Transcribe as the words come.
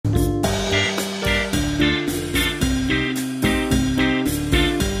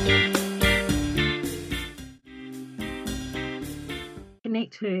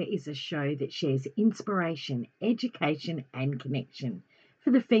Her is a show that shares inspiration, education, and connection for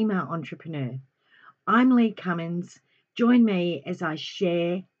the female entrepreneur. I'm Lee Cummins. Join me as I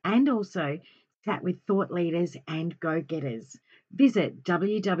share and also chat with thought leaders and go-getters. Visit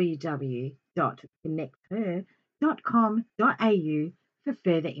www.connecther.com.au for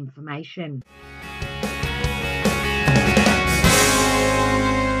further information.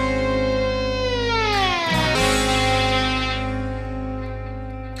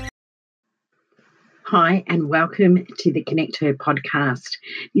 Hi, and welcome to the Connect Her podcast.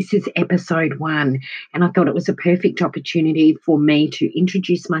 This is episode 1, and I thought it was a perfect opportunity for me to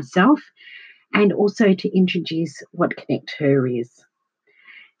introduce myself and also to introduce what Connect Her is.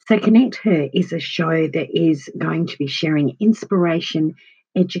 So Connect Her is a show that is going to be sharing inspiration,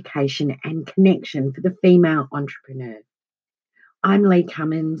 education, and connection for the female entrepreneur. I'm Lee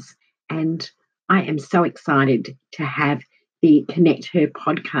Cummins, and I am so excited to have the Connect Her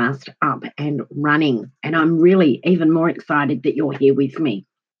podcast up and running. And I'm really even more excited that you're here with me.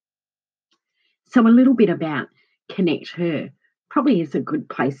 So a little bit about Connect Her probably is a good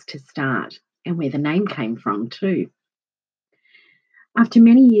place to start, and where the name came from too. After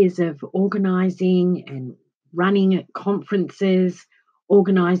many years of organising and running conferences,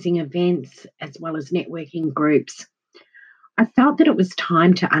 organising events, as well as networking groups, I felt that it was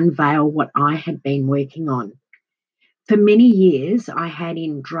time to unveil what I had been working on. For many years, I had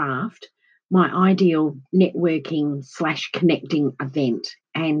in draft my ideal networking/connecting event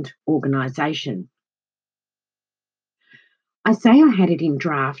and organisation. I say I had it in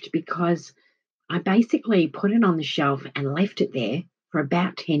draft because I basically put it on the shelf and left it there for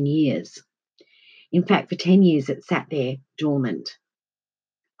about 10 years. In fact, for 10 years, it sat there dormant.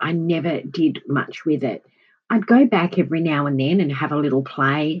 I never did much with it. I'd go back every now and then and have a little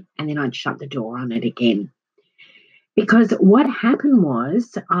play, and then I'd shut the door on it again. Because what happened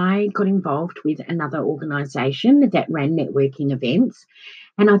was I got involved with another organisation that ran networking events,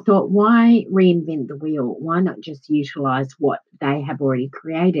 and I thought, why reinvent the wheel? Why not just utilise what they have already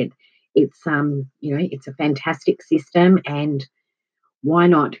created? It's it's a fantastic system, and why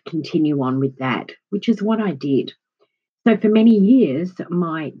not continue on with that? Which is what I did. So for many years,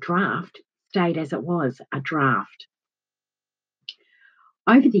 my draft stayed as it was, a draft.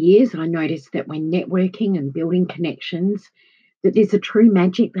 Over the years, I noticed that when networking and building connections, that there's a true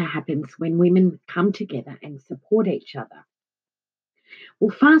magic that happens when women come together and support each other. Well,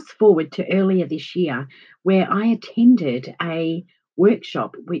 fast forward to earlier this year, where I attended a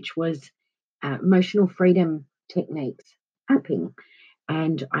workshop which was emotional freedom techniques, tapping,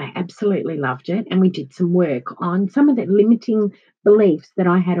 and I absolutely loved it. And we did some work on some of the limiting beliefs that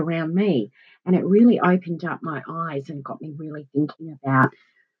I had around me. And it really opened up my eyes and got me really thinking about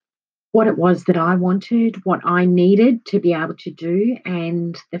what it was that I wanted, what I needed to be able to do,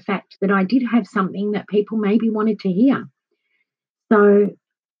 and the fact that I did have something that people maybe wanted to hear. So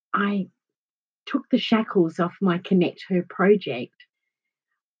I took the shackles off my Connect Her project.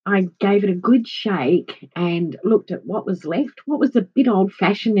 I gave it a good shake and looked at what was left, what was a bit old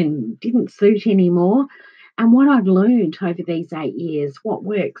fashioned and didn't suit anymore, and what I've learned over these 8 years, what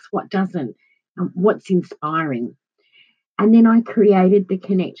works, what doesn't, and what's inspiring. And then I created the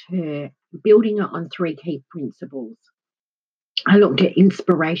Connect Her, building it on 3 key principles. I looked at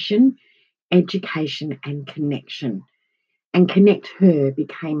inspiration, education, and connection. And Connect Her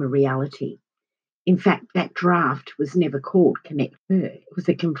became a reality. In fact, that draft was never called Connect Her. It was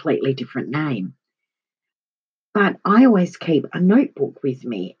a completely different name. But I always keep a notebook with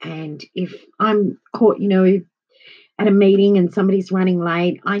me. And if I'm caught, at a meeting and somebody's running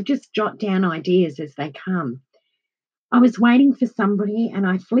late, I just jot down ideas as they come. I was waiting for somebody and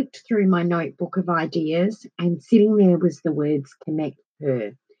I flicked through my notebook of ideas, and sitting there was the words Connect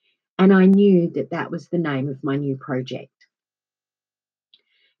Her. And I knew that that was the name of my new project.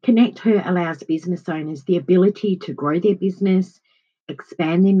 Connect Her allows business owners the ability to grow their business,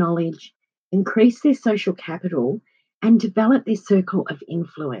 expand their knowledge, increase their social capital, and develop their circle of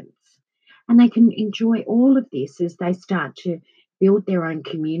influence. And they can enjoy all of this as they start to build their own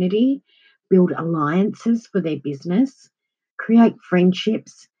community, build alliances for their business, create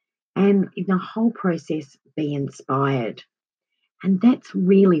friendships, and in the whole process, be inspired. And that's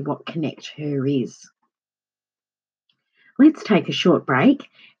really what Connect Her is. Let's take a short break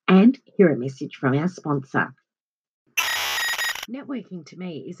and hear a message from our sponsor. Networking to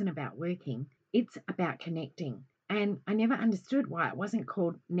me isn't about working, it's about connecting. And I never understood why it wasn't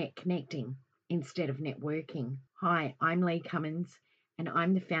called Net Connecting instead of networking. Hi, I'm Lee Cummins, and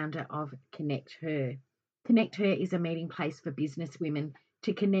I'm the founder of Connect Her. Connect Her is a meeting place for business women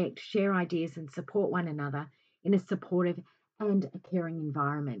to connect, share ideas, and support one another in a supportive and a caring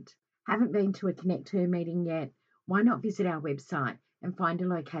environment. Haven't been to a Connect Her meeting yet? Why not visit our website and find a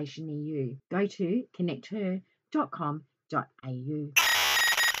location near you? Go to connecther.com.au.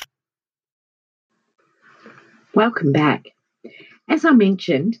 Welcome back. As I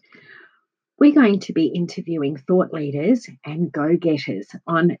mentioned, we're going to be interviewing thought leaders and go-getters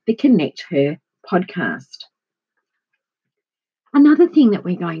on the Connect Her podcast. Another thing that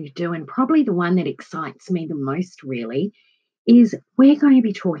we're going to do, and probably the one that excites me the most really, is we're going to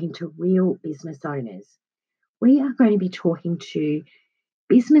be talking to real business owners. We are going to be talking to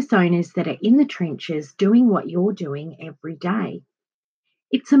business owners that are in the trenches doing what you're doing every day.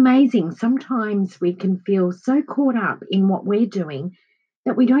 It's amazing. Sometimes we can feel so caught up in what we're doing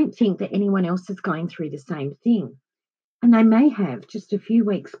that we don't think that anyone else is going through the same thing. And they may have just a few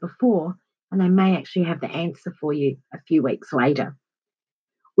weeks before, and they may actually have the answer for you a few weeks later.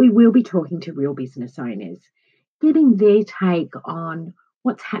 We will be talking to real business owners, getting their take on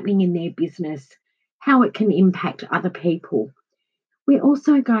what's happening in their business, how it can impact other people. We're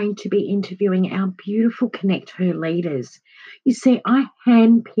also going to be interviewing our beautiful Connect Her leaders. You see, I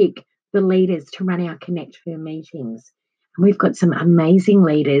handpick the leaders to run our Connect Her meetings. And we've got some amazing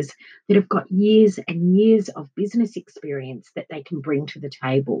leaders that have got years and years of business experience that they can bring to the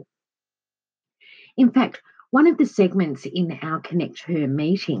table. In fact, one of the segments in our Connect Her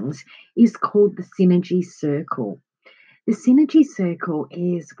meetings is called the Synergy Circle. The Synergy Circle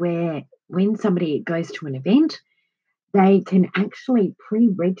is where when somebody goes to an event, they can actually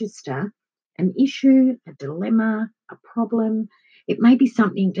pre-register an issue, a dilemma, a problem. It may be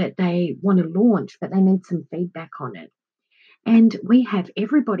something that they want to launch, but they need some feedback on it. And we have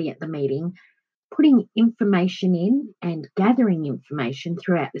everybody at the meeting putting information in and gathering information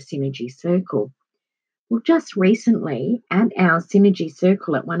throughout the Synergy Circle. Well, just recently at our Synergy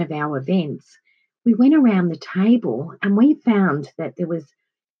Circle at one of our events, we went around the table and we found that there was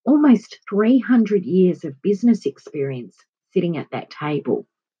almost 300 years of business experience sitting at that table.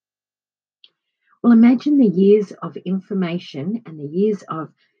 Well, imagine the years of information and the years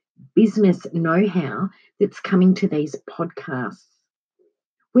of business know-how that's coming to these podcasts.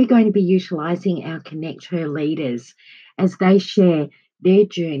 We're going to be utilising our Connect Her leaders as they share their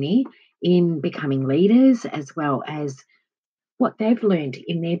journey in becoming leaders, as well as what they've learned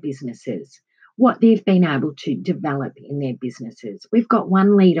in their businesses, what they've been able to develop in their businesses. We've got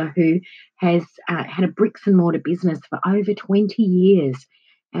one leader who has had a bricks and mortar business for over 20 years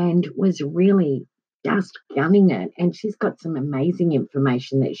and was really just gunning it. And she's got some amazing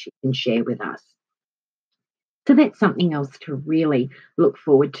information that she can share with us. So that's something else to really look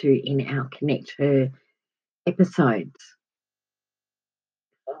forward to in our Connect Her episodes.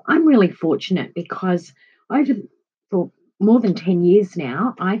 I'm really fortunate because for more than 10 years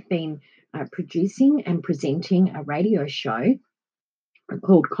now, I've been producing and presenting a radio show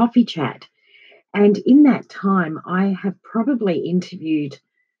called Coffee Chat. And in that time, I have probably interviewed,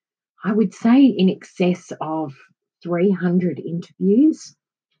 I would say, in excess of 300 interviews.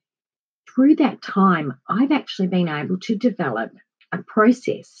 Through that time, I've actually been able to develop a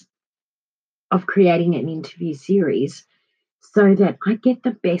process of creating an interview series so that I get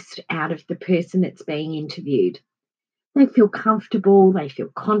the best out of the person that's being interviewed. They feel comfortable, they feel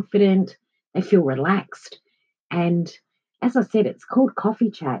confident, they feel relaxed. And as I said, it's called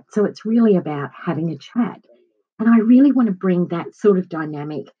Coffee Chat. So it's really about having a chat. And I really want to bring that sort of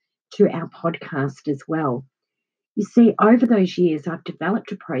dynamic to our podcast as well. You see, over those years, I've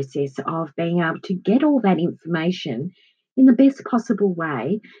developed a process of being able to get all that information in the best possible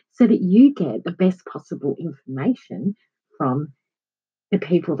way so that you get the best possible information from the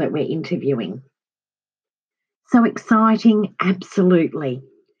people that we're interviewing. So exciting, absolutely.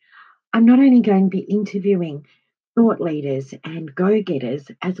 I'm not only going to be interviewing thought leaders and go-getters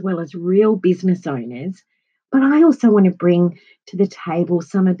as well as real business owners, but I also want to bring to the table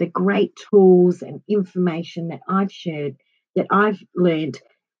some of the great tools and information that I've shared, that I've learned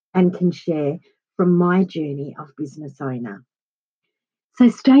and can share from my journey of business owner. So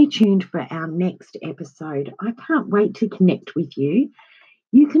stay tuned for our next episode. I can't wait to connect with you.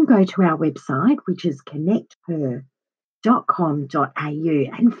 You can go to our website, which is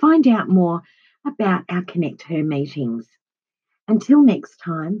connecther.com.au, and find out more about our Connect Her meetings. Until next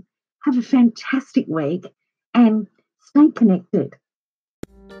time, have a fantastic week and stay connected.